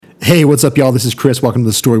Hey, what's up, y'all? This is Chris. Welcome to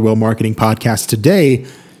the Storywell Marketing Podcast. Today,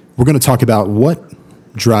 we're going to talk about what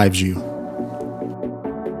drives you.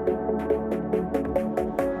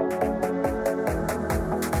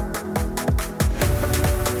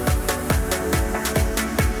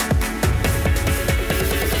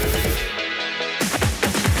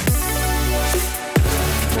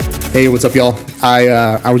 Hey, what's up, y'all?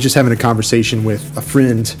 I was just having a conversation with a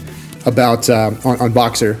friend about on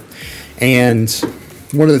Boxer, and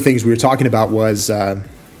one of the things we were talking about was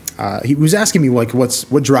he was asking me like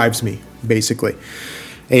what drives me, basically,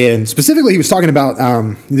 and specifically he was talking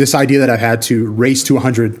about this idea that I've had to race to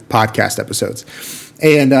 100 podcast episodes,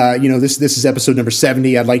 and this is episode number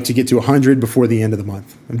 70. I'd like to get to 100 before the end of the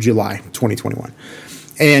month of July 2021,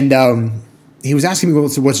 and he was asking me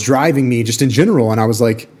what's driving me just in general, and I was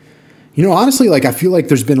like, honestly, like I feel like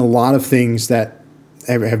there's been a lot of things that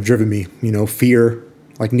have driven me, fear,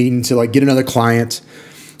 like needing to like get another client.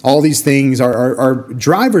 All these things are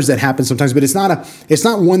drivers that happen sometimes, but it's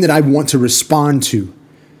not one that I want to respond to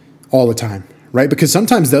all the time, right? Because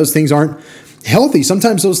sometimes those things aren't healthy.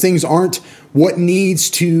 Sometimes those things aren't what needs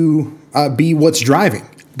to be what's driving.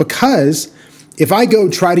 Because if I go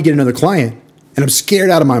try to get another client and I'm scared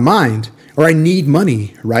out of my mind, or I need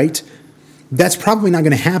money, right? That's probably not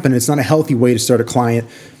going to happen. It's not a healthy way to start a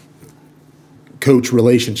client-coach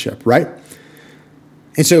relationship, right?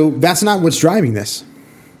 And so that's not what's driving this.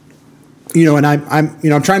 And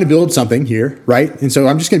I'm trying to build something here, right? And so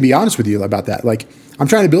I'm just going to be honest with you about that. Like, I'm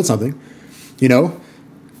trying to build something,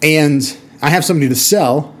 and I have something to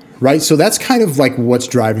sell, right? So that's kind of like what's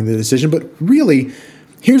driving the decision. But really,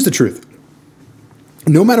 here's the truth.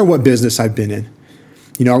 No matter what business I've been in,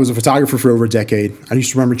 I was a photographer for over a decade. I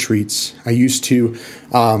used to run retreats. I used to,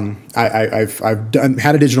 I've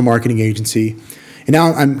had a digital marketing agency, and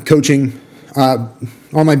now I'm coaching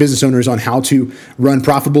all my business owners on how to run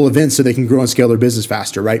profitable events so they can grow and scale their business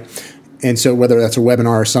faster, right? And so whether that's a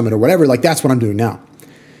webinar or summit or whatever, like that's what I'm doing now.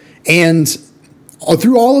 And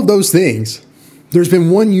through all of those things, there's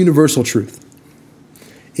been one universal truth.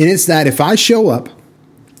 And it's that if I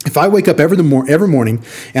wake up every morning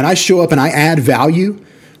and I show up and I add value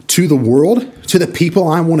to the world, to the people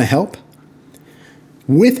I want to help,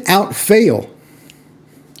 without fail,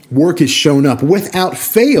 work has shown up. Without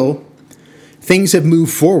fail, things have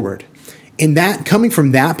moved forward. And that, coming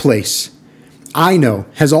from that place, I know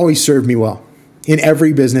has always served me well in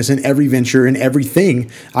every business, in every venture, in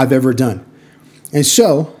everything I've ever done. And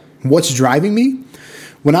so, what's driving me?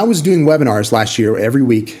 When I was doing webinars last year every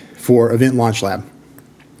week for Event Launch Lab,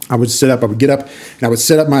 I would get up, and I would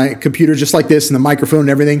set up my computer just like this and the microphone and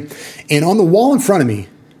everything. And on the wall in front of me,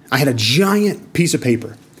 I had a giant piece of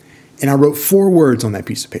paper, and I wrote 4 words on that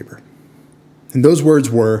piece of paper. And those words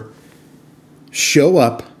were, show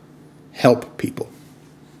up, help people.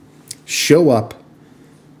 Show up,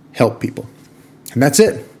 help people. And that's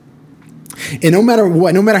it. And no matter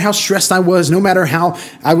what, no matter how stressed I was, no matter how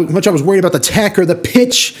much I was worried about the tech or the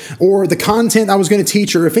pitch or the content I was going to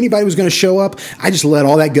teach, or if anybody was going to show up, I just let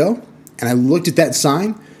all that go. And I looked at that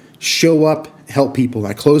sign, show up, help people. And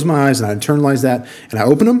I closed my eyes and I internalized that and I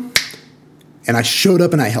opened them and I showed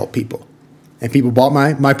up and I helped people. And people bought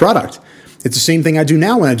my product. It's the same thing I do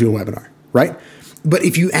now when I do a webinar, right? But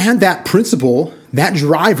if you add that principle, that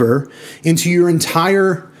driver into your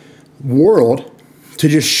entire world to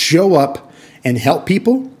just show up and help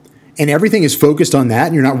people, and everything is focused on that,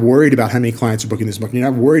 and you're not worried about how many clients are booking this book, you're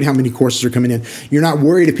not worried how many courses are coming in, you're not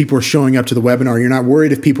worried if people are showing up to the webinar, you're not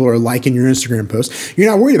worried if people are liking your Instagram post, you're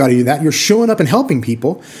not worried about any of that, you're showing up and helping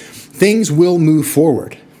people, things will move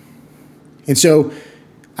forward. And so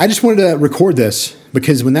I just wanted to record this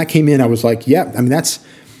because when that came in, I was like, that's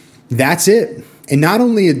it. And not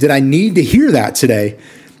only did I need to hear that today,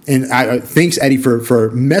 and thanks, Eddie, for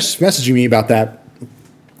messaging me about that.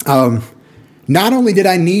 Not only did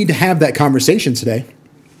I need to have that conversation today,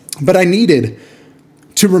 but I needed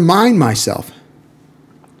to remind myself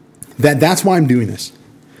that that's why I'm doing this.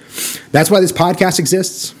 That's why this podcast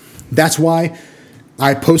exists. That's why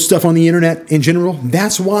I post stuff on the internet in general.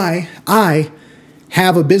 That's why I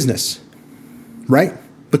have a business, right?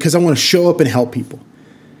 Because I want to show up and help people.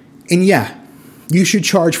 And yeah, you should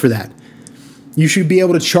charge for that. You should be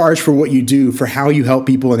able to charge for what you do, for how you help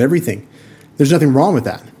people and everything. There's nothing wrong with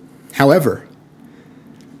that. However,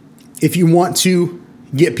 if you want to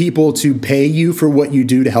get people to pay you for what you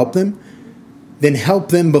do to help them, then help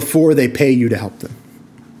them before they pay you to help them.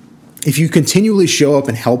 If you continually show up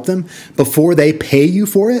and help them before they pay you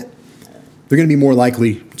for it, they're going to be more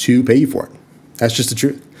likely to pay you for it. That's just the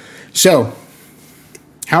truth. So,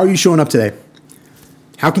 how are you showing up today?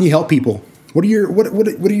 How can you help people? What do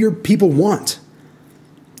your people want?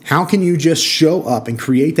 How can you just show up and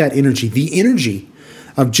create that energy, the energy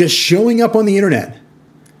of just showing up on the internet?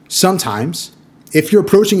 Sometimes, if you're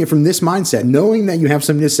approaching it from this mindset, knowing that you have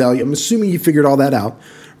something to sell, I'm assuming you figured all that out,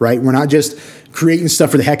 right? We're not just creating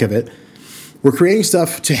stuff for the heck of it. We're creating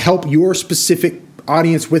stuff to help your specific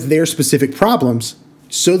audience with their specific problems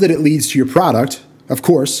so that it leads to your product, of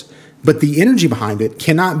course, but the energy behind it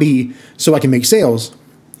cannot be so I can make sales.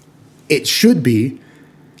 It should be,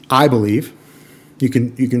 I believe, you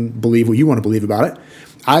can believe what you want to believe about it.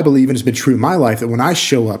 I believe, and it's been true in my life, that when I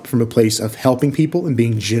show up from a place of helping people and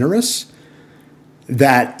being generous,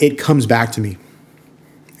 that it comes back to me.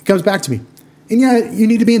 It comes back to me. And yeah, you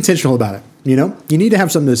need to be intentional about it. You need to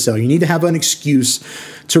have something to sell. You need to have an excuse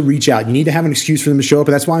to reach out. You need to have an excuse for them to show up.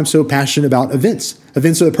 And that's why I'm so passionate about events.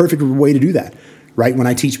 Events are the perfect way to do that, right? When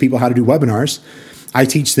I teach people how to do webinars, I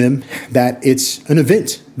teach them that it's an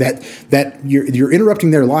event, that you're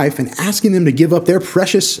interrupting their life and asking them to give up their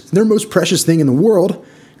most precious thing in the world,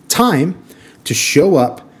 time, to show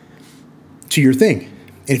up to your thing.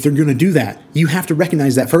 And if they're going to do that, you have to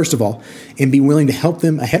recognize that first of all and be willing to help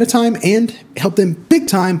them ahead of time and help them big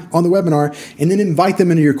time on the webinar, and then invite them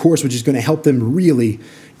into your course, which is going to help them really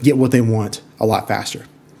get what they want a lot faster,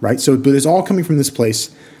 right? So, but it's all coming from this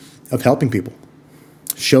place of helping people.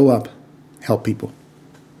 Show up, help people.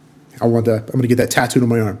 I'm going to get that tattooed on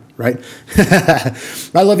my arm, right?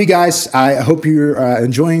 I love you guys. I hope you're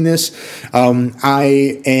enjoying this.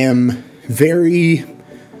 I am very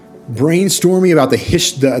brainstorming about the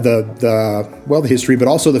history, but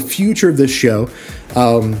also the future of this show.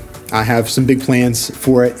 I have some big plans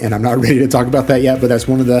for it, and I'm not ready to talk about that yet, but that's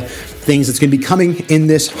one of the things that's going to be coming in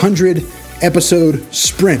this 100 episode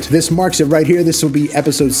sprint. This marks it right here. This will be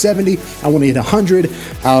episode 70. I want to hit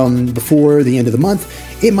 100 before the end of the month.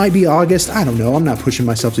 It might be August. I don't know. I'm not pushing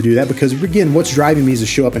myself to do that because, again, what's driving me is to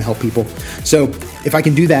show up and help people. So if I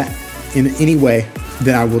can do that in any way,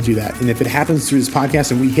 then I will do that. And if it happens through this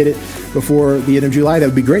podcast and we hit it before the end of July, that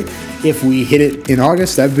would be great. If we hit it in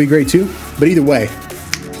August, that would be great too. But either way,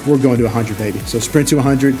 we're going to 100, baby. So sprint to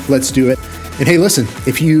 100. Let's do it. And hey, listen,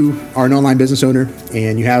 if you are an online business owner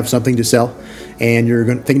and you have something to sell and you're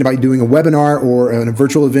thinking about doing a webinar or a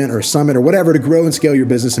virtual event or a summit or whatever to grow and scale your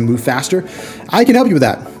business and move faster, I can help you with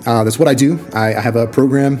that. That's what I do. I have a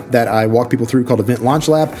program that I walk people through called Event Launch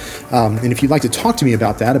Lab. And if you'd like to talk to me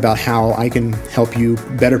about that, about how I can help you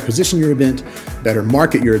better position your event, better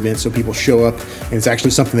market your event so people show up and it's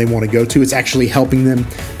actually something they want to go to. It's actually helping them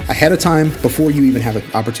ahead of time before you even have an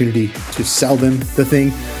opportunity to sell them the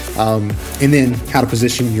thing. And then how to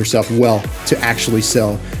position yourself well to actually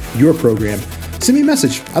sell your program. Send me a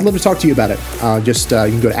message. I'd love to talk to you about it. You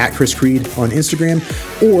can go to @ChrisCreed on Instagram,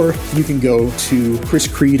 or you can go to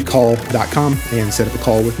chriscreedcall.com and set up a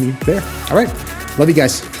call with me there. All right. Love you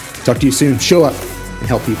guys. Talk to you soon. Show up and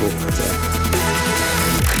help people today.